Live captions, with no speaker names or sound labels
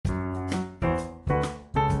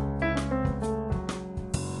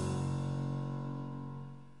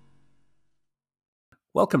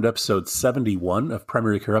Welcome to episode 71 of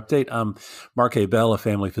Primary Care Update. I'm Mark A. Bell, a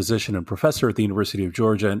family physician and professor at the University of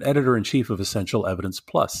Georgia and editor-in-chief of Essential Evidence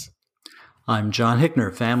Plus. I'm John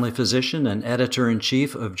Hickner, family physician and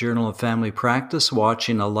editor-in-chief of Journal of Family Practice,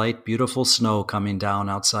 watching a light, beautiful snow coming down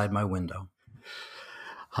outside my window.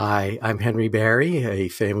 Hi, I'm Henry Barry, a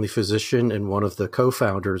family physician and one of the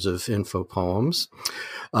co-founders of InfoPoems.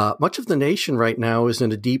 Much of the nation right now is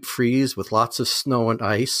in a deep freeze with lots of snow and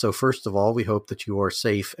ice. So first of all, we hope that you are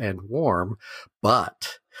safe and warm.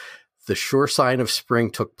 But the sure sign of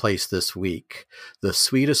spring took place this week. The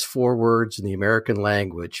sweetest 4 words in the American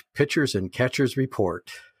language, pitchers and catchers report.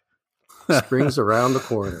 Spring's around the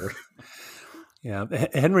corner. Yeah,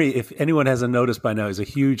 Henry, if anyone hasn't noticed by now, is a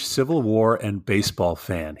huge Civil War and baseball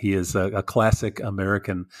fan. He is a classic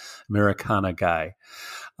Americana guy.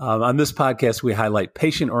 On this podcast, we highlight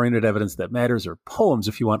patient-oriented evidence that matters, or poems.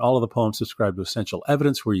 If you want all of the poems, subscribe to Essential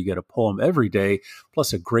Evidence, where you get a poem every day,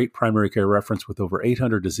 plus a great primary care reference with over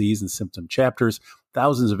 800 disease and symptom chapters,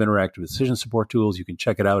 thousands of interactive decision support tools. You can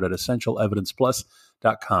check it out at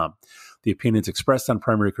essentialevidenceplus.com. The opinions expressed on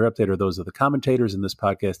Primary Care Update are those of the commentators, and this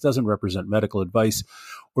podcast doesn't represent medical advice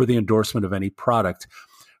or the endorsement of any product.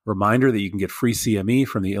 Reminder that you can get free CME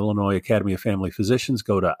from the Illinois Academy of Family Physicians.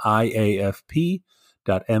 Go to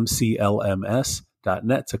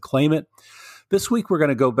iafp.mclms.net to claim it. This week, we're going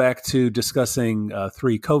to go back to discussing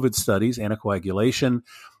 3 COVID studies, anticoagulation,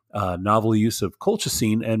 novel use of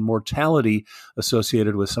colchicine, and mortality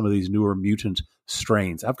associated with some of these newer mutant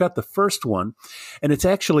strains. I've got the first one, and it's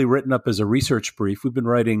actually written up as a research brief. We've been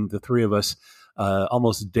writing, the 3 of us,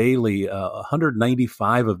 almost daily,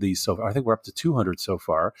 195 of these so far. I think we're up to 200 so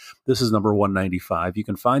far. This is number 195. You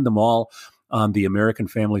can find them all on the American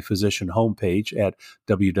Family Physician homepage at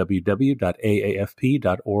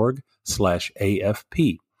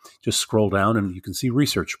www.aafp.org/AFP. Just scroll down and you can see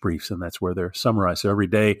research briefs, and that's where they're summarized. So every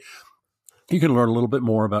day you can learn a little bit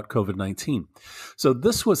more about COVID-19. So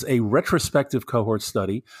this was a retrospective cohort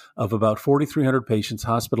study of about 4,300 patients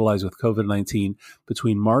hospitalized with COVID-19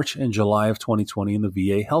 between March and July of 2020 in the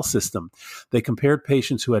VA health system. They compared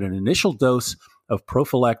patients who had an initial dose of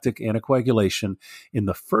prophylactic anticoagulation in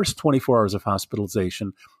the first 24 hours of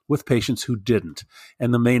hospitalization with patients who didn't.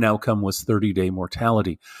 And the main outcome was 30-day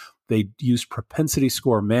mortality. They used propensity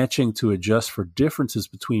score matching to adjust for differences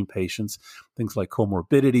between patients, things like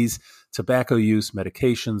comorbidities, tobacco use,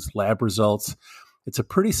 medications, lab results. It's a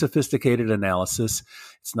pretty sophisticated analysis.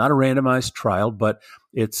 It's not a randomized trial, but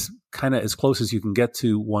it's kind of as close as you can get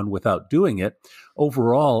to one without doing it.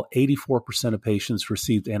 Overall, 84% of patients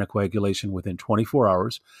received anticoagulation within 24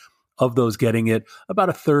 hours. Of those getting it, about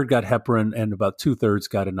a third got heparin and about 2/3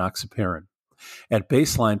 got enoxaparin. At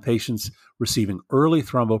baseline, patients receiving early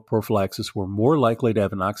thromboprophylaxis were more likely to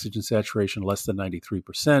have an oxygen saturation less than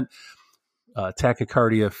 93%,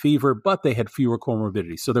 tachycardia, fever, but they had fewer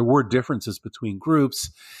comorbidities. So there were differences between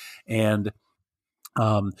groups, and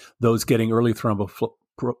those getting early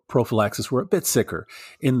thromboprophylaxis were a bit sicker.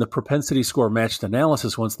 In the propensity score matched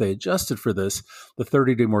analysis, once they adjusted for this, the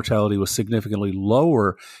 30-day mortality was significantly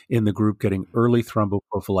lower in the group getting early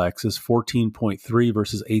thromboprophylaxis, 14.3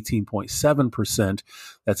 versus 18.7%.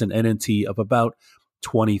 That's an NNT of about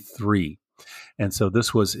 23. And so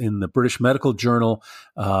this was in the British Medical Journal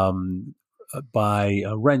by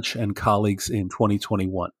Wrench and colleagues in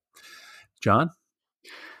 2021. John?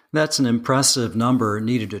 That's an impressive number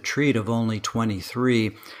needed to treat of only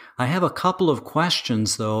 23. I have a couple of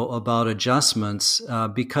questions, though, about adjustments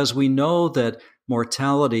because we know that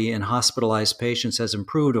mortality in hospitalized patients has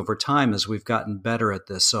improved over time as we've gotten better at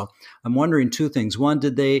this. So I'm wondering 2 things. One,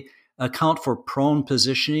 did they account for prone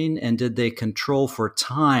positioning, and did they control for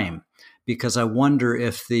time? Because I wonder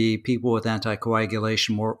if the people with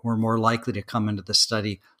anticoagulation were more likely to come into the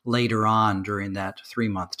study later on during that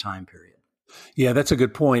 3-month time period. Yeah, that's a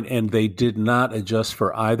good point. And they did not adjust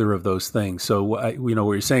for either of those things. So, what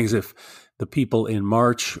you're saying is if the people in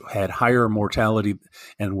March had higher mortality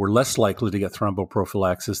and were less likely to get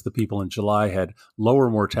thromboprophylaxis, the people in July had lower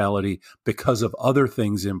mortality because of other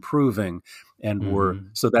things improving and were,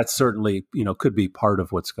 so that certainly, could be part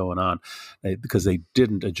of what's going on because they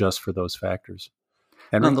didn't adjust for those factors.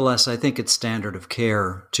 Henry? Nonetheless, I think it's standard of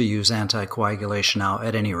care to use anticoagulation now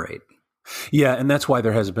at any rate. Yeah, and that's why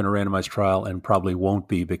there hasn't been a randomized trial and probably won't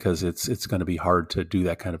be because it's going to be hard to do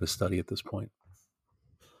that kind of a study at this point.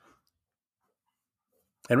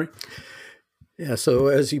 Henry? Yeah, so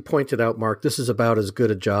as you pointed out, Mark, this is about as good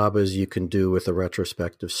a job as you can do with a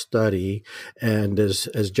retrospective study. And as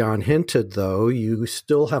John hinted, though, you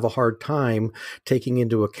still have a hard time taking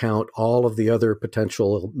into account all of the other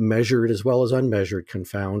potential measured as well as unmeasured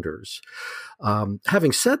confounders.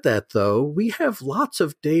 Having said that, though, we have lots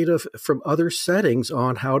of data from other settings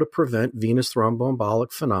on how to prevent venous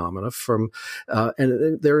thromboembolic phenomena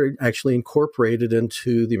and they're actually incorporated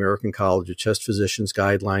into the American College of Chest Physicians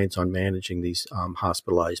guidelines on managing these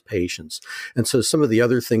hospitalized patients. And so some of the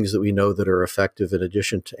other things that we know that are effective in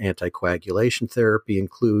addition to anticoagulation therapy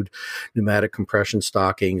include pneumatic compression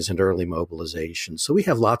stockings and early mobilization. So we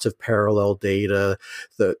have lots of parallel data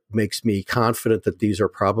that makes me confident that these are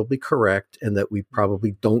probably correct and that we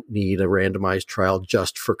probably don't need a randomized trial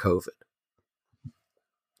just for COVID.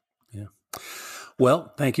 Yeah.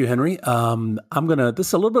 Well, thank you, Henry. This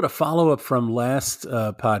is a little bit of follow-up from last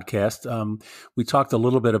podcast. We talked a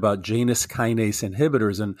little bit about Janus kinase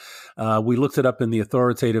inhibitors, and we looked it up in the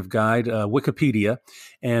authoritative guide, Wikipedia,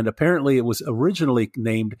 and apparently it was originally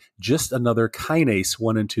named just another kinase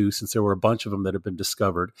 1 and 2, since there were a bunch of them that had been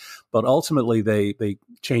discovered. But ultimately, they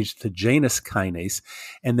changed it to Janus kinase,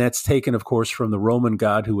 and that's taken, of course, from the Roman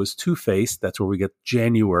god who was two-faced. That's where we get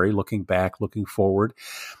January, looking back, looking forward.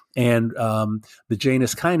 And the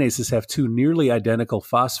Janus kinases have two nearly identical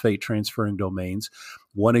phosphate transferring domains.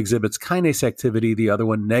 One exhibits kinase activity, the other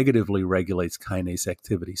one negatively regulates kinase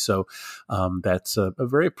activity. So that's a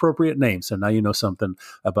very appropriate name. So now you know something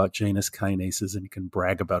about Janus kinases and you can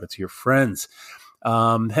brag about it to your friends.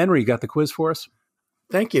 Henry, you got the quiz for us?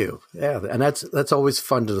 Thank you. Yeah, and that's always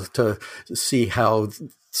fun to see how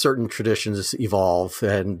certain traditions evolve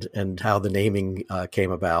and how the naming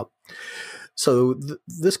came about. So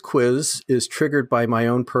this quiz is triggered by my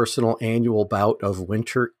own personal annual bout of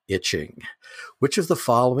winter itching. Which of the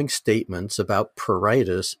following statements about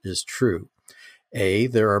pruritus is true? A,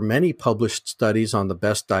 there are many published studies on the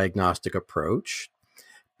best diagnostic approach.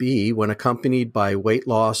 B, when accompanied by weight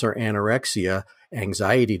loss or anorexia,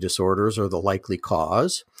 anxiety disorders are the likely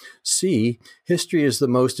cause. C, history is the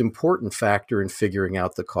most important factor in figuring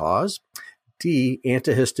out the cause. D,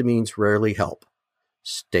 antihistamines rarely help.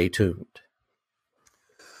 Stay tuned.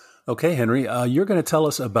 Okay, Henry, you're going to tell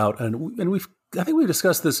us about, I think we've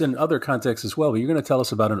discussed this in other contexts as well, but you're going to tell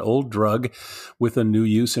us about an old drug with a new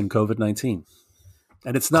use in COVID-19.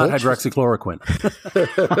 And it's not hydroxychloroquine.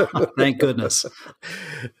 Thank goodness.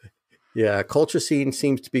 Yeah, colchicine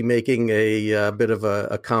seems to be making a bit of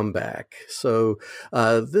a comeback. So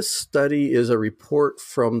this study is a report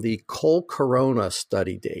from the Col-Corona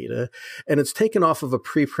study data, and it's taken off of a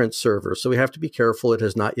preprint server. So we have to be careful. It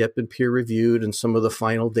has not yet been peer reviewed, and some of the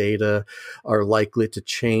final data are likely to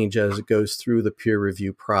change as it goes through the peer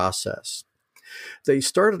review process. They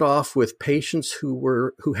started off with patients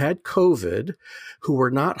who had COVID, who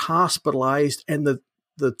were not hospitalized, and the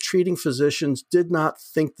treating physicians did not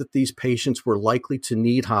think that these patients were likely to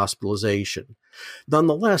need hospitalization.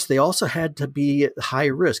 Nonetheless, they also had to be at high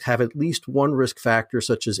risk, have at least one risk factor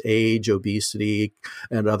such as age, obesity,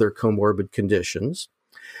 and other comorbid conditions.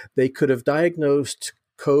 They could have diagnosed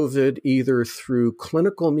COVID either through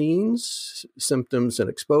clinical means, symptoms and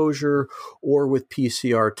exposure, or with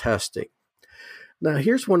PCR testing. Now,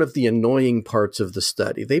 here's one of the annoying parts of the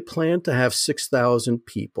study. They planned to have 6,000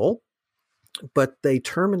 people, but they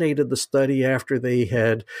terminated the study after they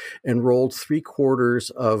had enrolled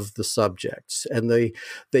 3/4 of the subjects. And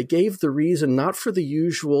they gave the reason not for the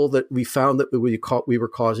usual that we found that we were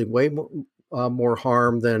causing way more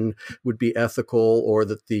harm than would be ethical, or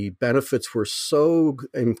that the benefits were so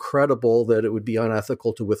incredible that it would be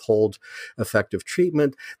unethical to withhold effective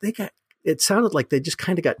treatment. It sounded like they just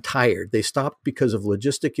kind of got tired. They stopped because of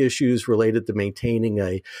logistic issues related to maintaining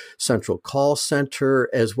a central call center,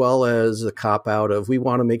 as well as the cop-out of, we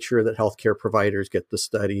want to make sure that healthcare providers get the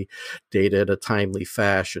study data in a timely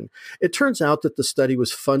fashion. It turns out that the study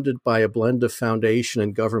was funded by a blend of foundation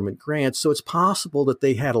and government grants, so it's possible that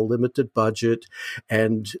they had a limited budget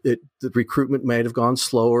and the recruitment might have gone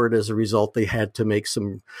slower, and as a result, they had to make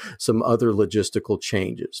some other logistical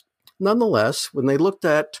changes. Nonetheless, when they looked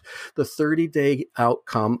at the 30-day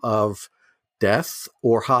outcome of death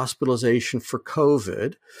or hospitalization for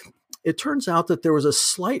COVID, it turns out that there was a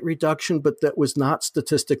slight reduction, but that was not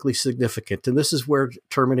statistically significant. And this is where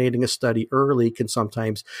terminating a study early can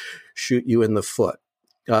sometimes shoot you in the foot.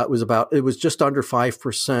 It was just under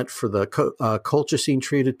 5% for the colchicine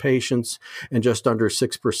treated patients and just under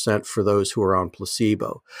 6% for those who are on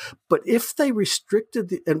placebo. But if they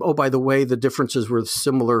restricted by the way, the differences were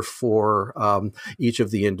similar for each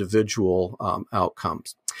of the individual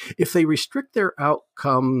outcomes. if they restrict their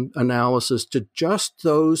outcome analysis to just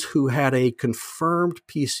those who had a confirmed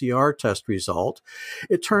PCR test result,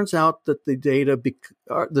 it turns out that the data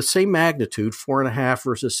are the same magnitude, 4.5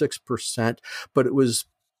 versus 6%, but it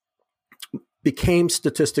became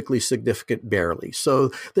statistically significant barely.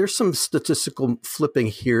 So there's some statistical flipping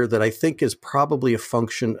here that I think is probably a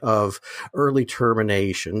function of early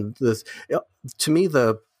termination. To me,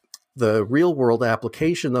 the real world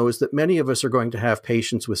application, though, is that many of us are going to have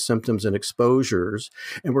patients with symptoms and exposures,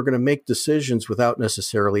 and we're going to make decisions without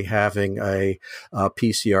necessarily having a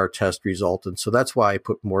PCR test result. And so that's why I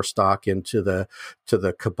put more stock into the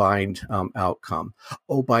combined outcome.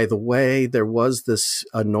 Oh, by the way, there was this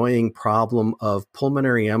annoying problem of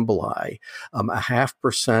pulmonary emboli.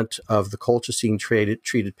 0.5% of the colchicine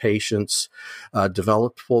treated patients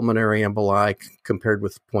developed pulmonary emboli compared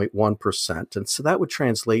with 0.1%. And so that would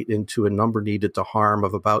translate into a number needed to harm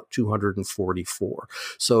of about 244.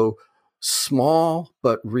 So small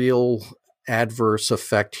but real adverse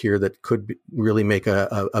effect here that could really make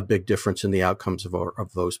a big difference in the outcomes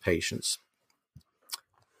of those patients.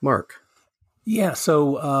 Mark. Yeah,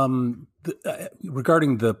 so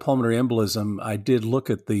regarding the pulmonary embolism, I did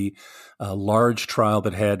look at the large trial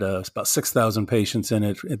that had about 6,000 patients in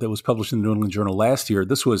it that was published in the New England Journal last year.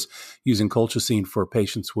 This was using colchicine for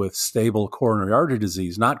patients with stable coronary artery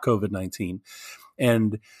disease, not COVID-19.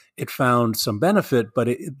 And it found some benefit, but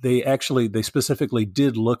they specifically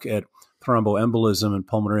did look at thromboembolism and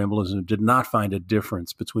pulmonary embolism and did not find a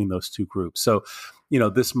difference between those two groups. So,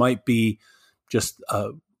 this might be just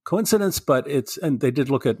coincidence, but and they did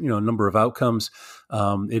look at, a number of outcomes.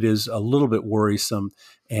 It is a little bit worrisome,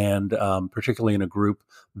 and particularly in a group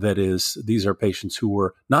these are patients who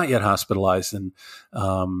were not yet hospitalized and,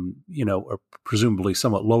 are presumably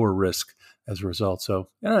somewhat lower risk as a result. So,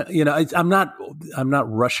 I'm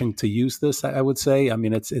not rushing to use this, I would say. I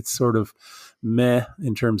mean, it's sort of meh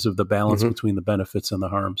in terms of the balance between the benefits and the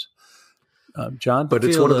harms. John? But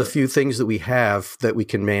it's one of the few things that we have that we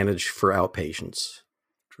can manage for outpatients.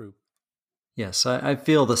 True. Yes, I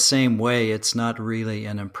feel the same way. It's not really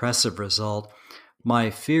an impressive result.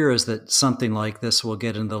 My fear is that something like this will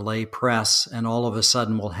get in the lay press, and all of a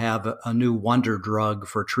sudden we'll have a new wonder drug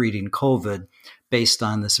for treating COVID based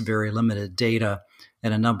on this very limited data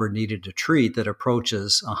and a number needed to treat that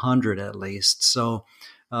approaches 100 at least. So,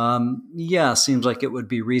 seems like it would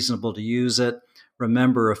be reasonable to use it.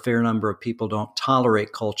 Remember, a fair number of people don't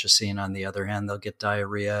tolerate colchicine. On the other hand, they'll get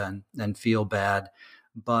diarrhea and feel bad.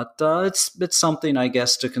 But it's something, I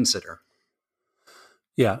guess, to consider.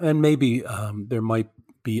 Yeah, and maybe there might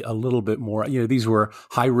be a little bit more. These were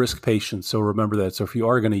high-risk patients, so remember that. So if you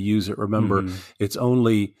are going to use it, remember it's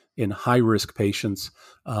only in high-risk patients,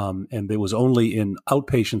 and it was only in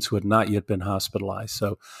outpatients who had not yet been hospitalized.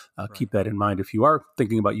 So keep that in mind if you are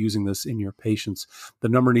thinking about using this in your patients. The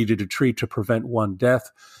number needed to treat to prevent one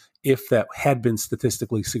death, if that had been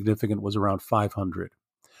statistically significant, was around 500.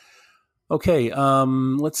 Okay,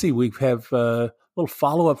 let's see. We have a little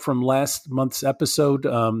follow-up from last month's episode.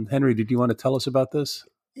 Henry, did you want to tell us about this?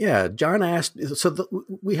 Yeah, John asked,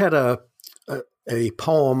 we had a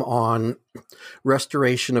poem on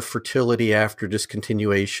restoration of fertility after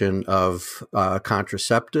discontinuation of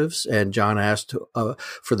contraceptives, and John asked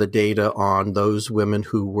for the data on those women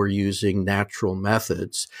who were using natural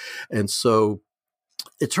methods. And so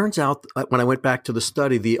it turns out when I went back to the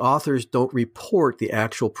study, the authors don't report the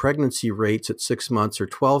actual pregnancy rates at 6 months or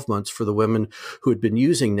 12 months for the women who had been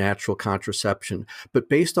using natural contraception. But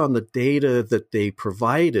based on the data that they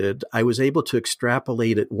provided, I was able to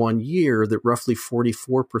extrapolate at 1 year that roughly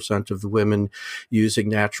 44% of the women using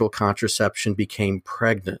natural contraception became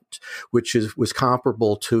pregnant, which was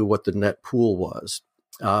comparable to what the net pool was.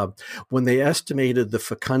 When they estimated the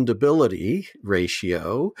fecundability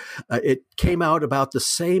ratio, it came out about the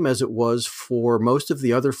same as it was for most of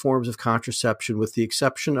the other forms of contraception, with the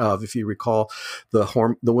exception of, if you recall,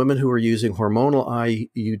 the women who were using hormonal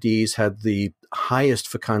IUDs had the highest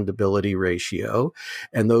fecundability ratio,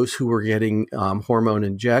 and those who were getting hormone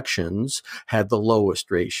injections had the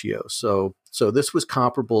lowest ratio. So this was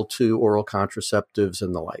comparable to oral contraceptives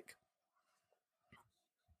and the like.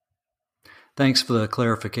 Thanks for the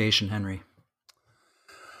clarification, Henry.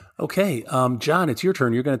 Okay, John, it's your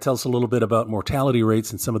turn. You're going to tell us a little bit about mortality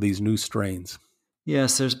rates and some of these new strains.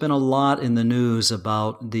 Yes, there's been a lot in the news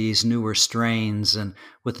about these newer strains and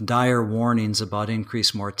with dire warnings about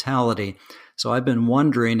increased mortality. So I've been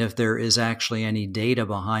wondering if there is actually any data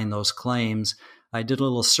behind those claims. I did a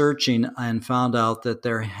little searching and found out that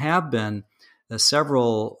there have been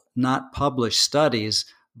several not published studies,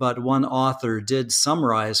 but one author did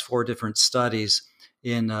summarize 4 different studies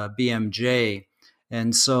in BMJ,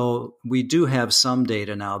 And so we do have some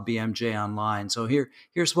data now, BMJ Online. So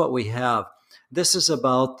here's what we have. This is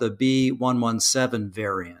about the B117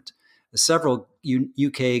 variant. Several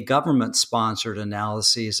UK government-sponsored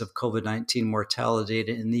analyses of COVID-19 mortality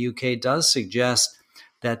data in the UK does suggest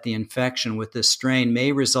that the infection with this strain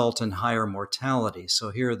may result in higher mortality.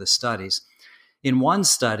 So here are the studies. In one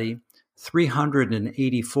study,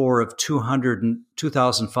 384 of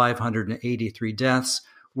 2,583 deaths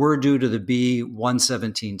were due to the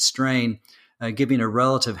B117 strain, giving a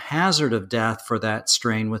relative hazard of death for that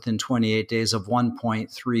strain within 28 days of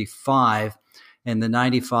 1.35, and the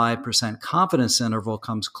 95% confidence interval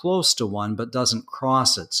comes close to 1 but doesn't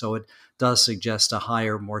cross it, so it does suggest a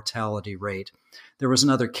higher mortality rate. There was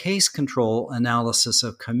another case control analysis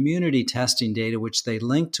of community testing data, which they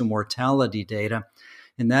linked to mortality data.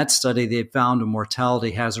 In that study, they found a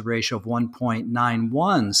mortality hazard ratio of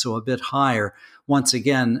 1.91, so a bit higher. Once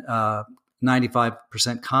again,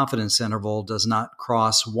 95% confidence interval does not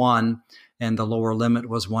cross 1, and the lower limit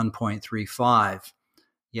was 1.35.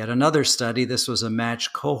 Yet another study, this was a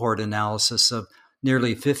matched cohort analysis of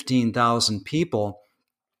nearly 15,000 people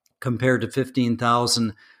compared to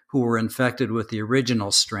 15,000 who were infected with the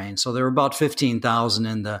original strain. So there were about 15,000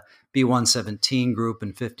 in the B117 group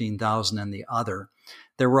and 15,000 in the other.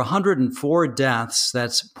 There were 104 deaths,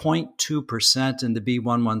 that's 0.2% in the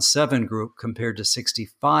B117 group compared to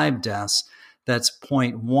 65 deaths, that's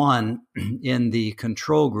 0.1 in the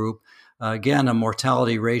control group. Again, a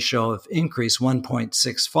mortality ratio of increase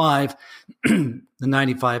 1.65. The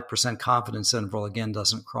 95% confidence interval again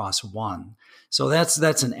doesn't cross 1. So that's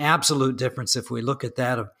an absolute difference if we look at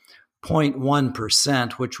that of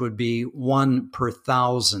 0.1%, which would be 1 per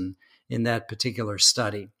 1,000 in that particular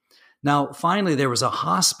study. Now, finally, there was a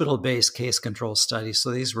hospital-based case control study.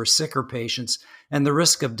 So these were sicker patients, and the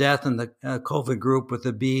risk of death in the COVID group with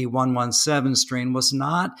the B117 strain was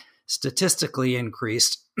not statistically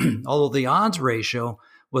increased, although the odds ratio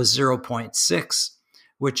was 0.6,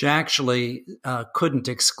 which actually couldn't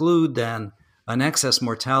exclude then an excess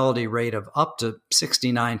mortality rate of up to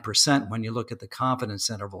 69% when you look at the confidence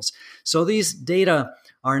intervals. So these data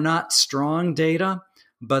are not strong data,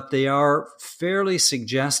 but they are fairly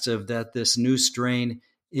suggestive that this new strain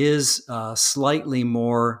is slightly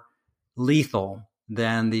more lethal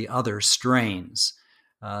than the other strains.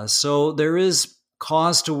 So there is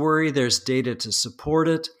cause to worry. There's data to support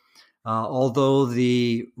it. Although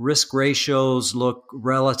the risk ratios look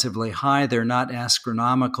relatively high, they're not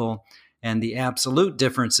astronomical. And the absolute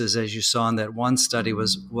differences, as you saw in that one study,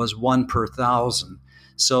 was 1 per 1,000.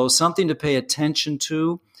 So something to pay attention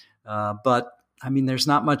to. But I mean, there's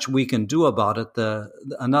not much we can do about it.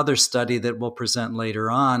 Another study that we'll present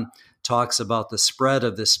later on talks about the spread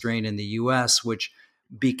of this strain in the U.S., which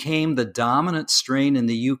became the dominant strain in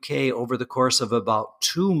the U.K. over the course of about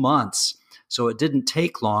 2 months. So it didn't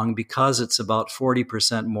take long because it's about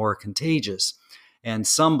 40% more contagious. And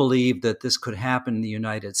some believe that this could happen in the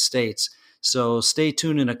United States. So stay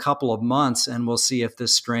tuned in a couple of months and we'll see if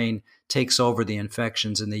this strain takes over the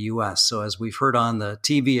infections in the U.S. So as we've heard on the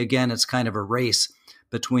TV, again, it's kind of a race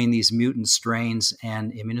between these mutant strains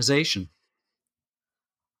and immunization.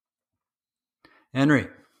 Henry.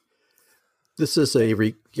 This is a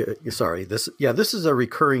this is a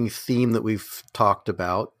recurring theme that we've talked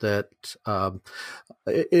about, that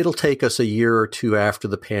it'll take us a year or two after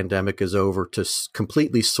the pandemic is over to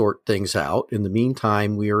completely sort things out. In the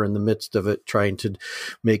meantime, we are in the midst of it, trying to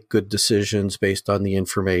make good decisions based on the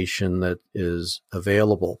information that is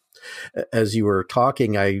available. As you were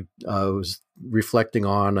talking, I was reflecting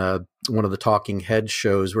on one of the Talking Heads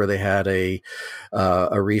shows where they had a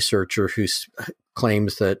researcher who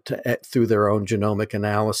claims that through their own genomic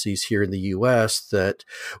analyses here in the U.S. that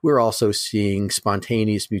we're also seeing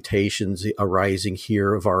spontaneous mutations arising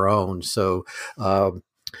here of our own. So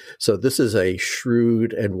this is a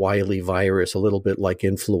shrewd and wily virus, a little bit like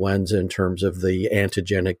influenza in terms of the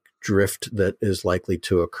antigenic drift that is likely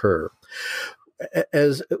to occur.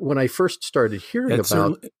 As when I first started hearing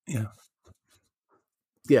about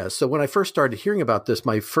so when I first started hearing about this,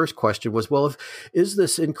 my first question was, well, is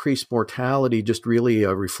this increased mortality just really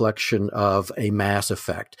a reflection of a mass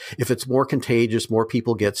effect? If it's more contagious, more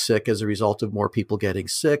people get sick as a result of more people getting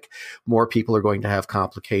sick, more people are going to have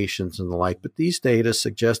complications and the like. But these data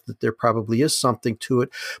suggest that there probably is something to it,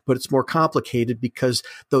 but it's more complicated because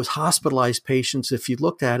those hospitalized patients, if you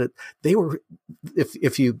looked at it, they were,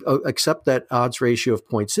 if you accept that odds ratio of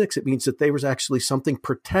 0.6, it means that there was actually something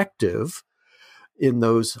protective in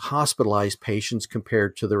those hospitalized patients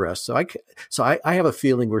compared to the rest. So I have a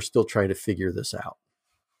feeling we're still trying to figure this out.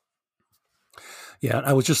 Yeah,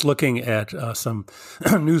 I was just looking at some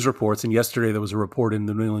news reports, and yesterday there was a report in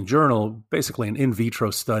the New England Journal, basically an in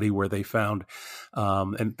vitro study where they found,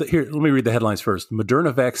 here, let me read the headlines first.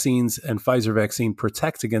 Moderna vaccines and Pfizer vaccine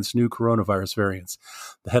protect against new coronavirus variants.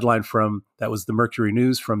 The headline that was the Mercury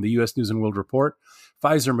News from the U.S. News and World Report.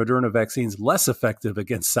 Pfizer Moderna vaccines less effective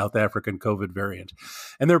against South African COVID variant.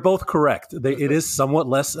 And they're both correct. It is somewhat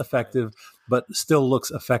less effective, but still looks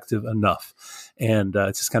effective enough. And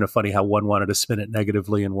it's just kind of funny how one wanted to spin it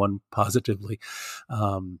negatively and one positively.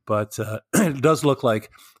 But it does look like,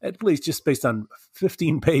 at least just based on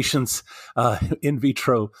 15 patients in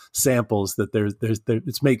vitro samples,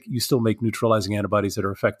 that you still make neutralizing antibodies that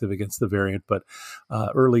are effective against the variant, but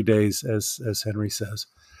early days, as Henry says.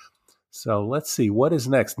 So let's see, what is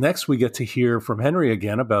next? Next, we get to hear from Henry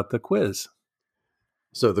again about the quiz.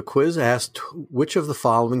 So the quiz asked which of the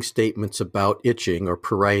following statements about itching or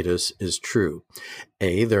pruritus is true.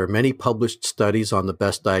 A, there are many published studies on the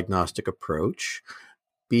best diagnostic approach.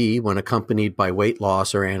 B, when accompanied by weight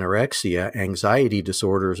loss or anorexia, anxiety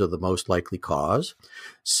disorders are the most likely cause.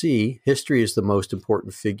 C, history is the most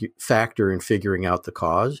important factor in figuring out the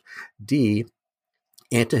cause. D,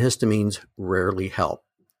 antihistamines rarely help.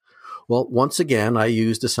 Well, once again, I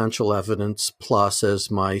used Essential Evidence Plus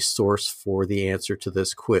as my source for the answer to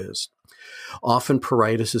this quiz. Often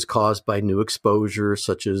pruritus is caused by new exposure,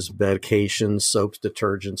 such as medications, soaps,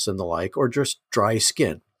 detergents, and the like, or just dry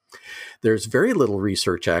skin. There's very little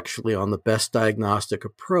research actually on the best diagnostic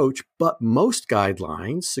approach, but most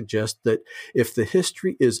guidelines suggest that if the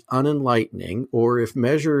history is unenlightening, or if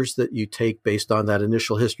measures that you take based on that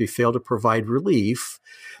initial history fail to provide relief,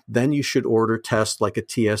 then you should order tests like a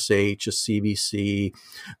TSH, a CBC,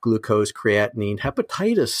 glucose, creatinine,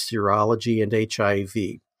 hepatitis serology, and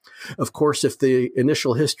HIV. Of course, if the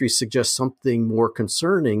initial history suggests something more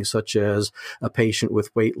concerning, such as a patient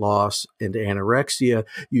with weight loss and anorexia,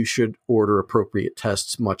 you should order appropriate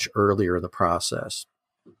tests much earlier in the process.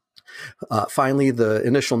 Finally, the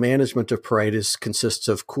initial management of pruritus consists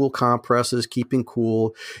of cool compresses, keeping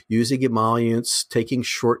cool, using emollients, taking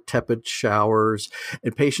short tepid showers,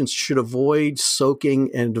 and patients should avoid soaking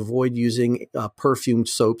and avoid using perfumed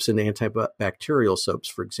soaps and antibacterial soaps,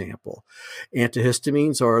 for example.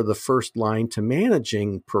 Antihistamines are the first line to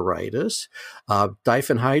managing pruritus.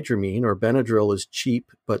 Diphenhydramine or Benadryl is cheap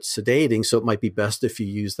but sedating, so it might be best if you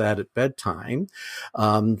use that at bedtime.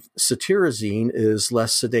 Cetirizine is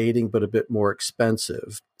less sedating but a bit more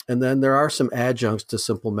expensive. And then there are some adjuncts to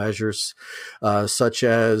simple measures, such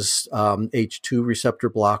as H2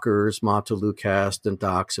 receptor blockers, montelukast, and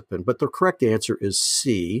doxepin. But the correct answer is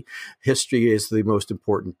C. History is the most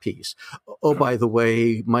important piece. Oh, by the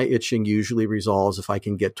way, my itching usually resolves if I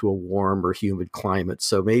can get to a warm or humid climate.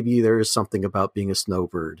 So maybe there is something about being a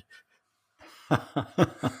snowbird.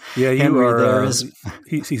 Yeah, you Henry, are.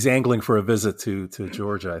 He's angling for a visit to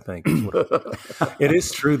Georgia, I think. It is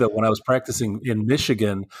true that when I was practicing in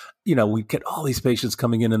Michigan, we get all these patients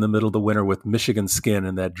coming in the middle of the winter with Michigan skin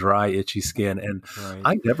and that dry, itchy skin, and right.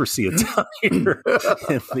 I never see it down here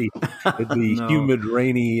in the no. humid,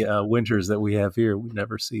 rainy winters that we have here. We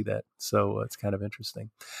never see that, so it's kind of interesting.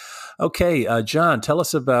 Okay, John, tell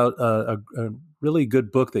us about a really good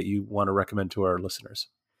book that you want to recommend to our listeners.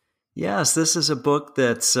 Yes, this is a book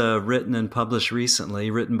that's written and published recently,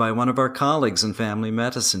 written by one of our colleagues in family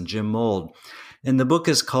medicine, Jim Mould. And the book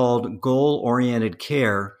is called Goal-Oriented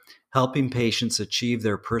Care, Helping Patients Achieve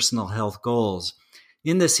Their Personal Health Goals.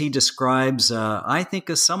 In this, he describes, I think,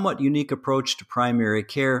 a somewhat unique approach to primary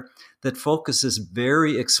care that focuses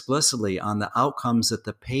very explicitly on the outcomes that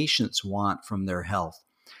the patients want from their health.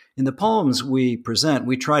 In the poems we present,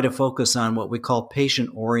 we try to focus on what we call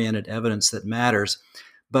patient-oriented evidence that matters,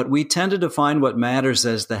 but we tend to define what matters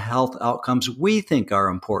as the health outcomes we think are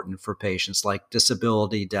important for patients, like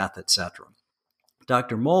disability, death, etc.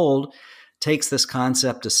 Dr. Mould takes this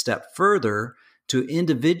concept a step further to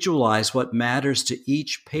individualize what matters to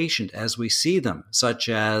each patient as we see them, such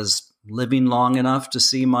as living long enough to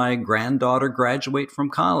see my granddaughter graduate from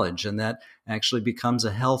college, and that actually becomes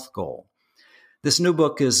a health goal. This new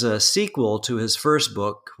book is a sequel to his first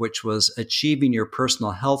book, which was Achieving Your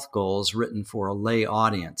Personal Health Goals, written for a lay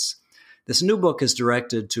audience. This new book is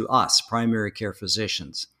directed to us, primary care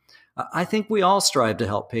physicians. I think we all strive to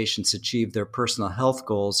help patients achieve their personal health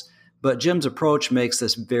goals, but Jim's approach makes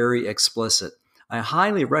this very explicit. I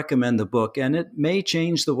highly recommend the book, and it may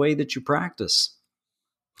change the way that you practice.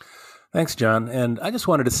 Thanks, John. And I just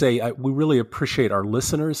wanted to say we really appreciate our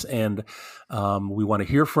listeners, and we want to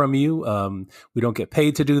hear from you. We don't get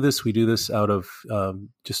paid to do this. We do this out of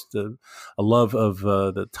just a love of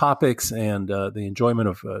the topics and the enjoyment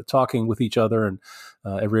of talking with each other and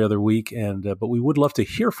every other week. And but we would love to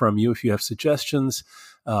hear from you if you have suggestions,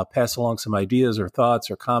 pass along some ideas or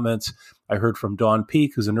thoughts or comments. I heard from Dawn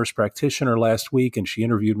Peak, who's a nurse practitioner, last week, and she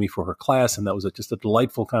interviewed me for her class, and that was just a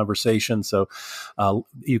delightful conversation. So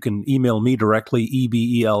you can email me directly,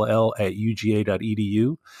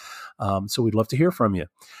 ebell@uga.edu. So we'd love to hear from you.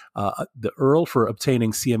 The URL for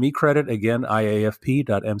obtaining CME credit, again,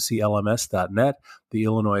 iafp.mclms.net. The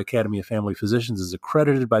Illinois Academy of Family Physicians is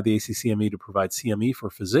accredited by the ACCME to provide CME for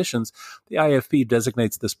physicians. The IAFP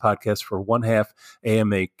designates this podcast for 1/2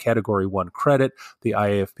 AMA Category 1 credit. The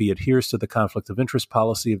IAFP adheres to the conflict of interest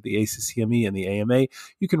policy of the ACCME and the AMA.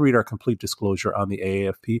 You can read our complete disclosure on the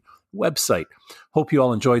AAFP website. Hope you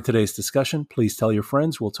all enjoyed today's discussion. Please tell your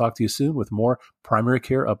friends. We'll talk to you soon with more primary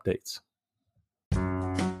care updates.